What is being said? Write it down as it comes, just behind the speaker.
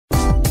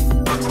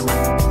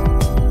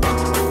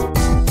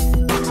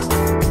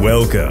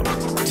Welcome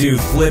to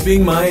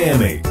Flipping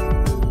Miami,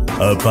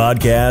 a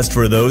podcast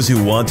for those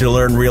who want to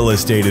learn real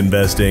estate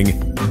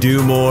investing,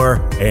 do more,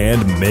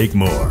 and make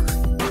more.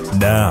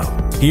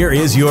 Now, here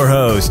is your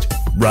host,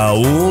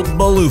 Raul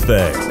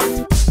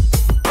Bolufe.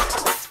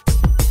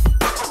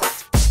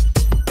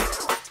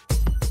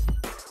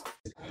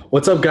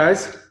 What's up,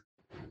 guys?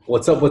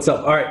 What's up?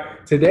 All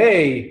right,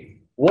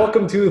 today,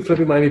 welcome to the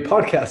Flipping Miami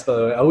podcast, by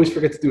the way. I always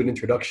forget to do an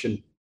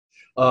introduction.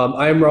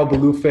 I am Raul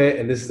Bolufe,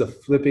 and this is the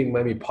Flipping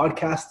Miami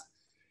podcast.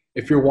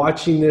 If you're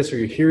watching this or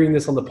you're hearing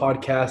this on the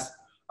podcast,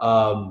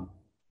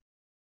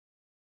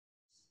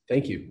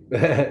 thank you.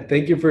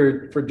 Thank you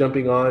for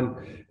jumping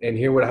on and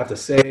hear what I have to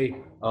say.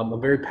 I'm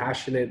very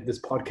passionate. This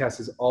podcast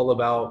is all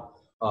about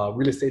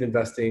real estate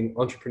investing,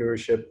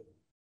 entrepreneurship,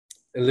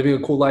 and living a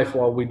cool life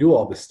while we do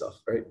all this stuff,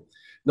 right?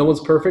 No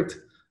one's perfect.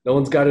 No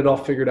one's got it all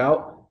figured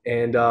out.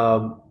 And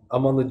I'm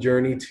on the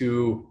journey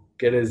to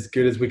get as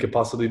good as we could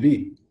possibly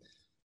be.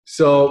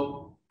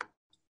 So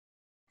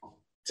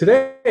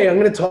today I'm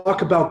going to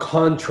talk about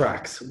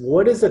contracts.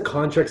 What is the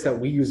contracts that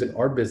we use in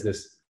our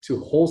business to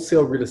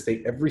wholesale real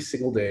estate every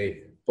single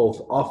day, both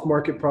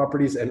off-market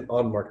properties and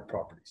on-market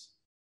properties?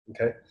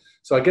 Okay.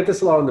 So I get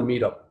this a lot on the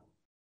meetup.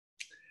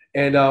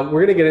 And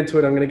we're going to get into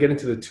it. I'm going to get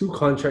into the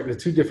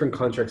two different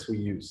contracts we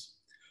use.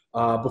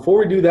 Before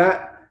we do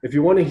that, if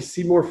you want to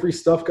see more free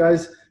stuff,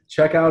 guys,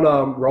 check out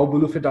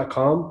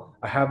raulbolufe.com.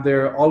 I have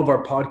there all of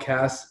our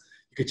podcasts.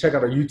 You can check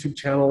out our YouTube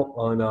channel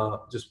on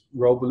just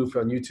Raul Bolufe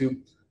on YouTube.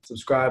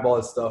 Subscribe, all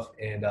that stuff,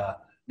 and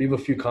leave a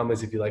few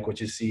comments if you like what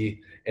you see.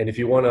 And if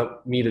you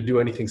want me to do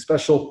anything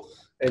special,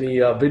 any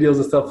videos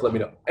and stuff, let me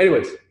know.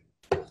 Anyways,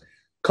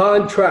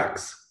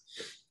 contracts.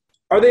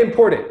 Are they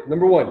important?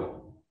 Number one,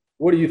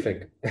 what do you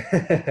think?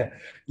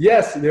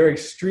 Yes, they're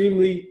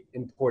extremely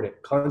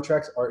important.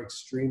 Contracts are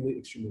extremely,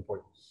 extremely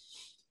important.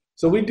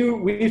 So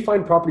we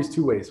find properties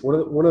two ways.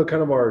 One of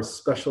kind of our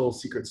special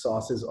secret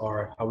sauces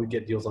are how we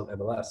get deals on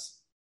MLS.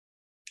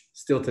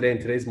 Still today in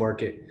today's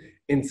market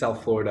in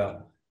South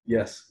Florida,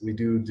 yes, we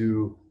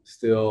do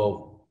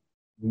still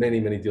many,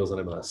 many deals on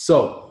MLS.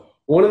 So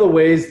one of the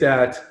ways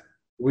that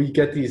we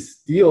get these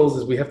deals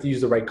is we have to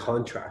use the right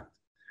contract.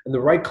 And the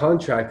right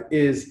contract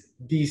is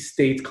the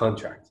state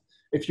contract.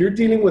 If you're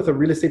dealing with a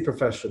real estate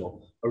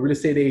professional, a real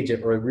estate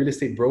agent, or a real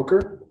estate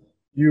broker,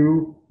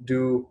 you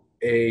do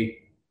a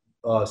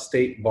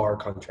state bar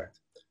contract.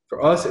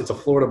 For us, it's a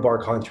Florida bar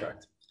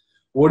contract.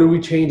 What do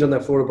we change on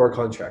that Florida bar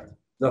contract?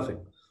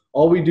 Nothing.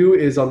 All we do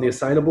is on the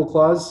assignable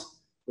clause,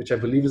 which I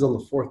believe is on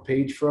the 4th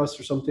page for us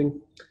or something.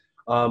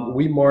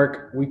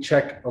 We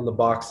check on the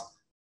box,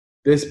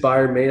 this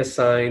buyer may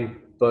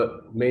assign,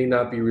 but may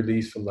not be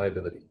released from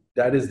liability.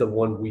 That is the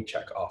one we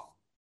check off.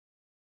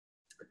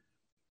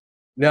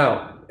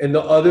 Now, and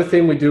the other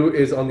thing we do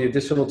is on the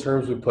additional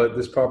terms, we put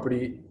this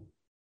property,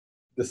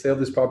 the sale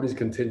of this property is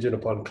contingent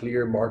upon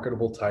clear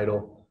marketable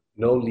title,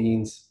 no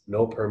liens,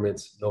 no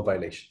permits, no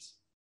violations.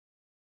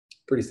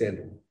 Pretty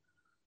standard.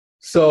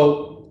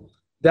 So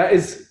that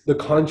is the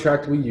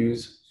contract we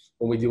use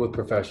when we deal with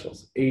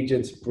professionals,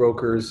 agents,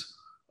 brokers,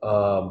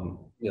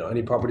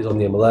 any properties on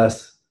the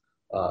MLS,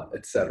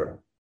 etc.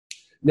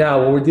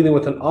 Now, when we're dealing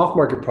with an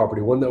off-market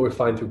property, one that we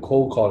find through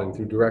cold calling,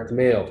 through direct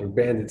mail, through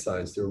bandit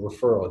signs, through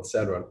referral,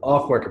 etc., an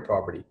off-market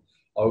property,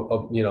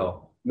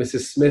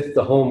 Mrs. Smith,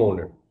 the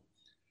homeowner,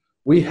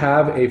 we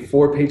have a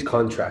 4-page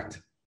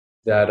contract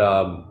that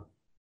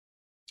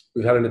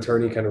we've had an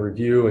attorney kind of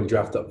review and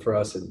draft up for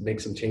us and make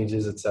some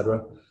changes,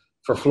 etc.,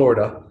 for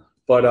Florida.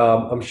 But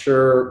I'm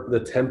sure the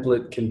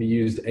template can be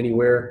used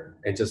anywhere,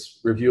 and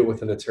just review it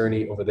with an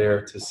attorney over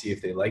there to see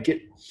if they like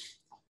it.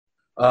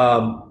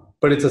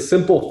 But it's a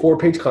simple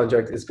 4-page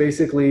contract. It's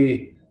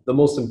basically the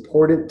most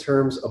important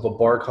terms of a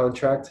bar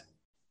contract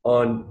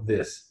on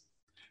this.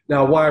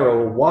 Now,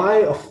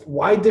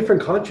 why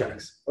different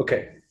contracts?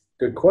 Okay,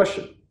 good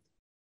question.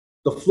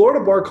 The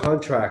Florida bar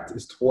contract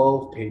is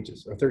 12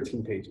 pages or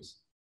 13 pages.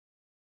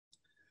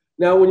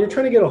 Now, when you're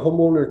trying to get a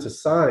homeowner to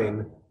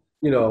sign,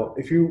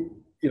 if you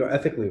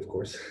ethically, of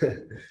course,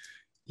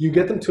 you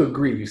get them to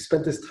agree. You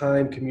spent this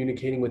time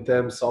communicating with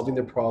them, solving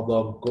their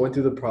problem, going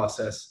through the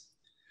process.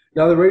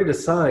 Now they're ready to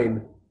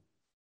sign.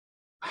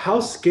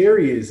 How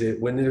scary is it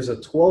when there's a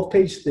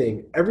 12-page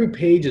thing? Every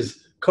page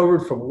is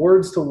covered from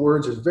words to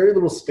words. There's very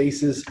little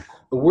spaces.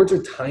 The words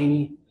are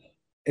tiny.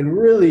 And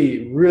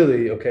really,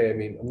 really, okay, I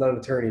mean, I'm not an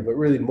attorney, but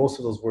really most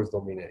of those words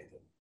don't mean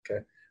anything,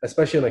 okay?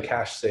 Especially on a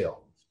cash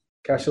sale.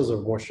 Cash sales are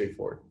more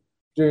straightforward.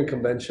 Doing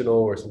conventional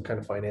or some kind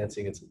of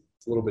financing, it's a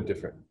little bit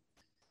different.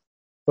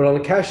 But on a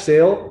cash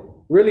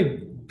sale,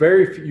 really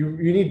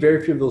you need very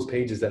few of those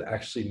pages that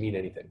actually mean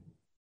anything.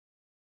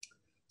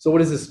 So what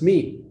does this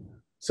mean?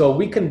 So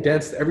we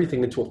condensed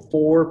everything into a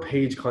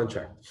 4-page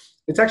contract.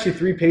 It's actually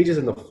 3 pages,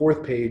 and the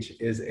 4th page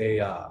is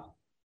a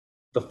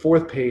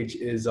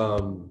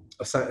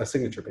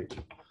signature page.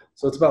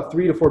 So it's about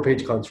 3 to 4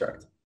 page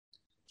contract.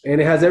 And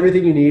it has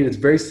everything you need. It's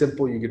very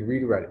simple. You can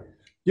read and write it.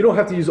 You don't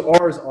have to use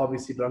ours,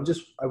 obviously, but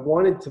I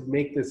wanted to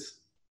make this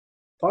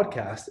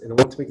podcast and I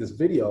wanted to make this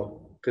video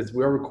because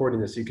we are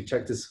recording this. So you can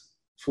check this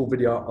full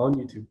video on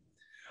YouTube.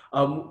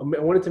 I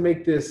wanted to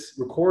make this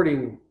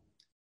recording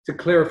to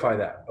clarify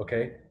that,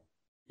 okay?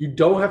 You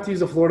don't have to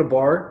use a Florida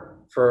bar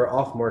for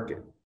off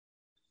market.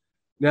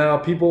 Now,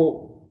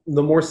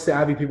 the more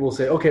savvy people will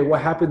say, okay,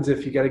 what happens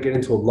if you got to get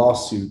into a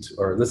lawsuit,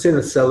 or let's say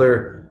the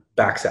seller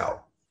backs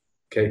out?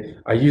 Okay,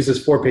 I use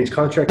this 4-page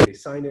contract. They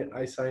sign it.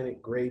 I sign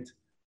it. Great.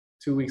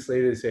 2 weeks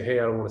later, they say, hey,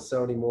 I don't want to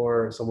sell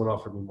anymore. Someone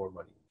offered me more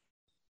money.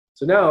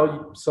 So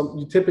now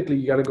you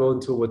typically got to go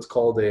into what's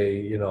called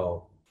a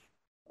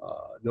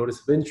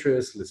notice of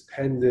interest, lis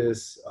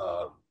pendus,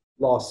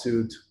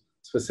 lawsuit,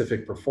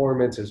 specific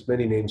performance. There's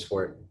many names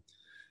for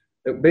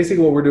it.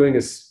 Basically, what we're doing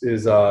is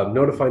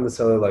notifying the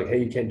seller, like,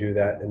 hey, you can't do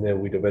that, and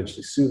then we'd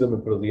eventually sue them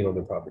and put a lien on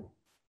their property.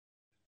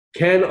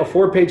 Can a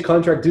 4-page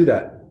contract do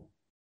that?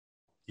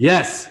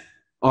 Yes,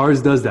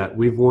 ours does that.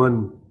 We've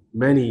won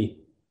many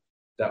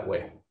that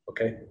way,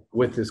 okay,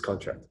 with this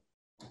contract.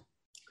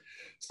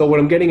 So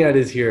what I'm getting at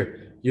is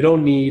here, you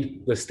don't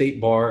need the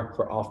state bar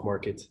for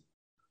off-market.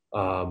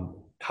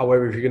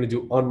 However, if you're going to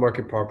do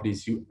on-market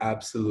properties, you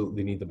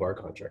absolutely need the bar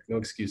contract. No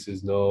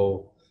excuses,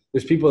 no.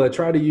 There's people that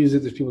try to use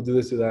it. There's people do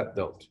this, do that.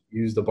 Don't.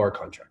 Use the bar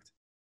contract.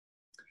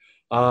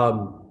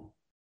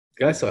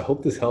 Guys, so I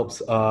hope this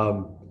helps. I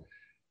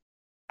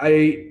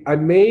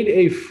made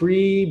a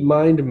free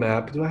mind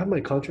map. Do I have my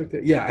contract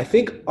there? Yeah, I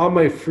think on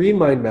my free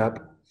mind map,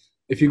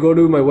 if you go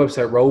to my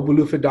website,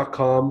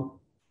 raulbolufe.com,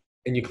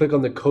 and you click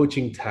on the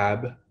coaching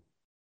tab,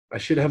 I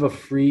should have a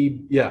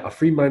free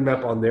mind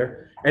map on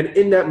there. And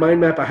in that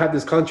mind map, I have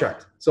this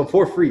contract. So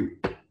for free.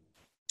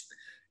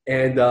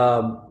 And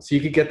so you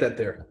could get that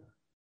there.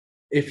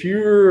 If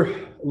you're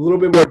a little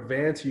bit more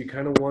advanced, you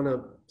kind of want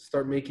to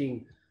start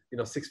making,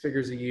 6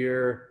 figures a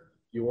year.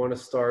 You want to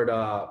start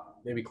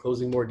maybe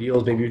closing more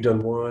deals. Maybe you've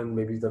done 1,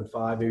 maybe you've done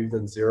 5, maybe you've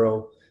done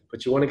 0,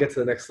 but you want to get to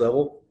the next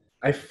level.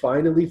 I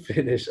finally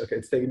finished. Okay,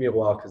 it's taking me a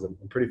while because I'm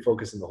pretty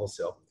focused in the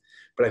wholesale,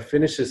 but I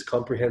finished this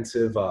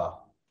comprehensive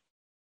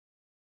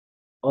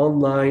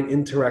online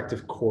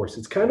interactive course.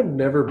 It's kind of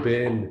never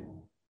been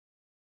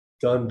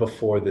done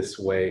before this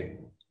way.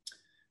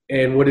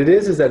 And what it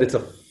is that it's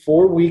a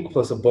 4-week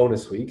plus a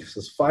bonus week. So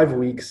it's 5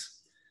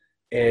 weeks.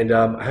 And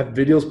I have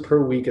videos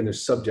per week and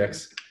there's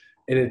subjects.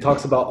 And it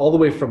talks about all the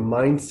way from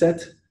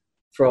mindset,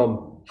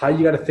 from how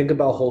you got to think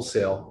about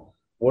wholesale.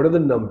 What are the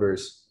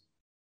numbers?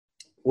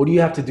 What do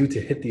you have to do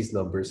to hit these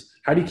numbers?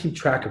 How do you keep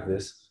track of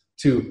this?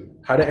 To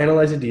how to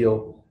analyze a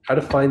deal, how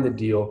to find the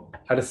deal,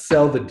 how to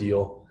sell the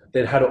deal,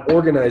 then how to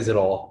organize it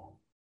all.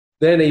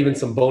 Then even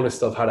some bonus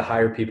stuff, how to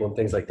hire people and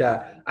things like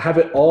that. I have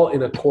it all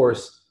in a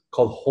course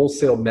called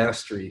Wholesale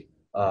Mastery,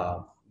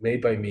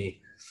 made by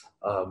me.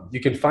 You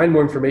can find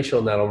more information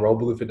on that on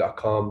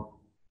raulbolufe.com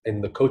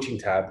in the coaching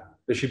tab.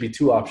 There should be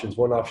 2 options.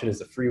 One option is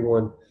the free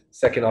one.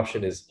 Second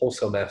option is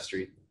Wholesale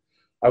Mastery.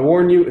 I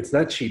warn you, it's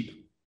not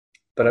cheap,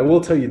 but I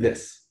will tell you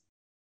this.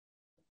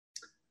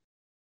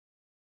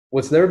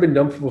 What's never been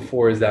done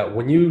before is that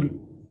when you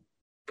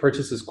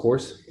purchase this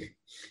course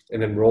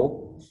and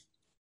enroll,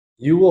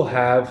 you will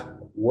have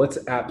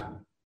WhatsApp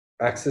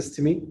access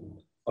to me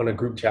on a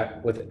group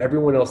chat with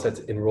everyone else that's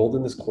enrolled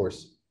in this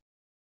course.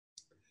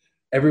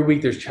 Every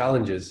week there's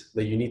challenges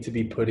that you need to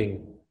be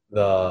putting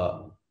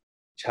the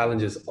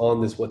challenges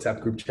on this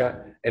WhatsApp group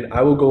chat. And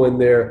I will go in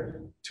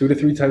there 2 to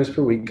 3 times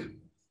per week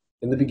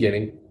in the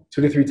beginning,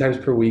 2 to 3 times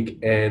per week,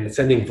 and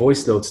sending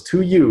voice notes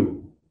to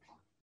you,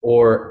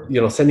 or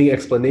sending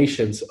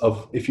explanations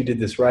of if you did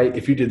this right,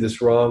 if you did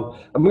this wrong.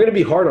 I'm going to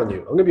be hard on you.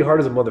 I'm going to be hard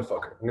as a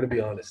motherfucker. I'm going to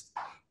be honest,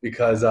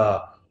 because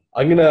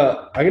I'm going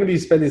to be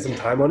spending some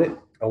time on it.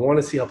 I want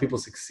to see how people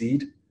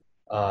succeed.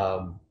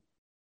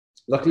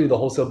 Luckily, the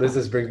wholesale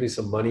business brings me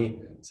some money,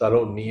 so I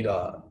don't need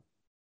a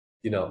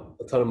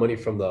ton of money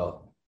from the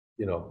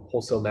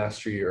wholesale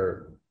mastery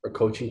or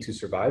coaching to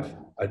survive.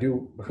 I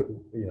do,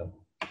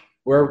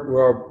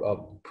 we're a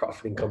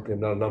profiting company. I'm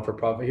not a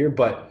non-for-profit here,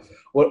 but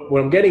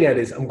what I'm getting at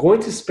is I'm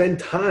going to spend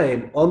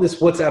time on this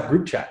WhatsApp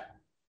group chat.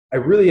 I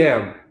really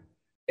am.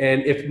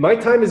 And if my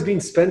time is being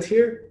spent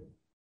here,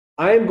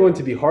 I am going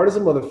to be hard as a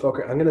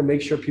motherfucker. I'm going to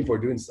make sure people are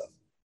doing stuff.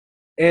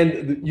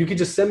 And you could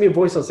just send me a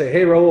voice and say,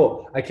 hey,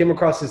 Raul, I came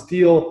across this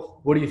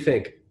deal. What do you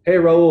think? Hey,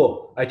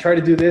 Raul, I tried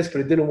to do this,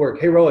 but it didn't work.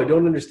 Hey, Raul, I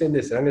don't understand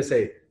this. And I'm going to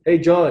say, hey,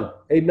 John,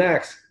 hey,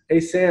 Max, hey,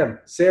 Sam,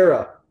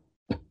 Sarah,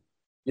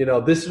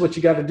 this is what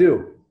you got to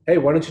do. Hey,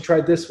 why don't you try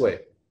it this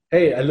way?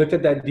 Hey, I looked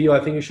at that deal.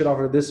 I think you should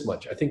offer this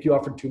much. I think you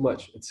offered too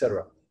much,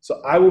 etc.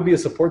 So I will be a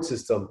support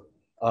system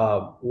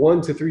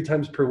 1 to 3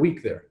 times per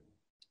week there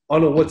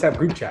on a WhatsApp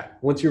group chat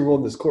once you enroll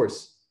in this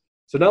course.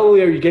 So not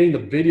only are you getting the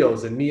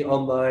videos and me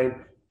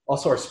online,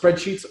 also our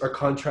spreadsheets, our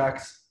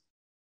contracts,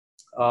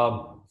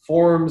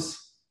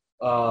 forms,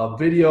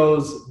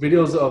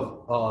 videos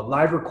of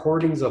live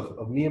recordings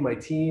of me and my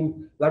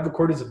team, live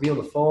recordings of me on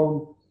the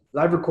phone,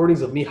 live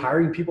recordings of me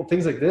hiring people,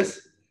 things like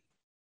this.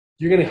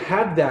 You're going to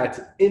have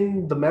that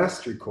in the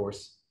mastery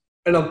course.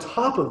 And on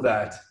top of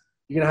that,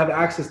 you're going to have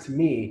access to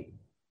me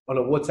on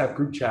a WhatsApp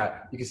group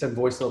chat. You can send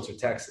voice notes or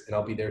text, and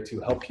I'll be there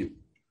to help you.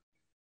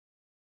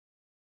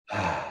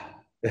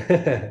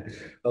 That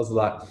was a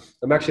lot.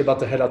 I'm actually about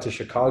to head out to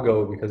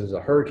Chicago because there's a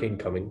hurricane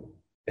coming.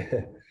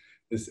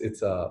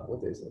 It's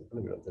what day is it? I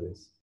don't even know what that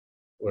is.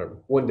 Whatever.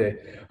 One day,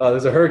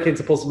 there's a hurricane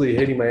supposedly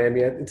hitting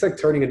Miami. It's like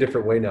turning a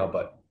different way now,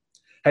 but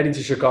heading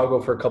to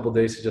Chicago for a couple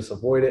days to just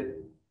avoid it.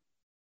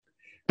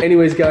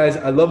 Anyways, guys,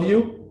 I love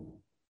you.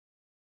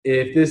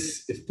 If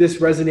this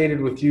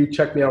resonated with you,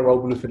 check me out,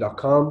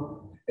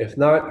 raulbolufe.com. If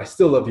not, I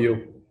still love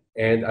you,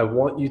 and I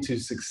want you to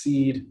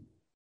succeed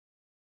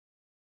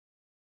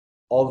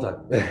all the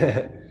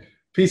time.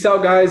 Peace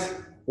out, guys.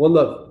 One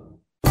love.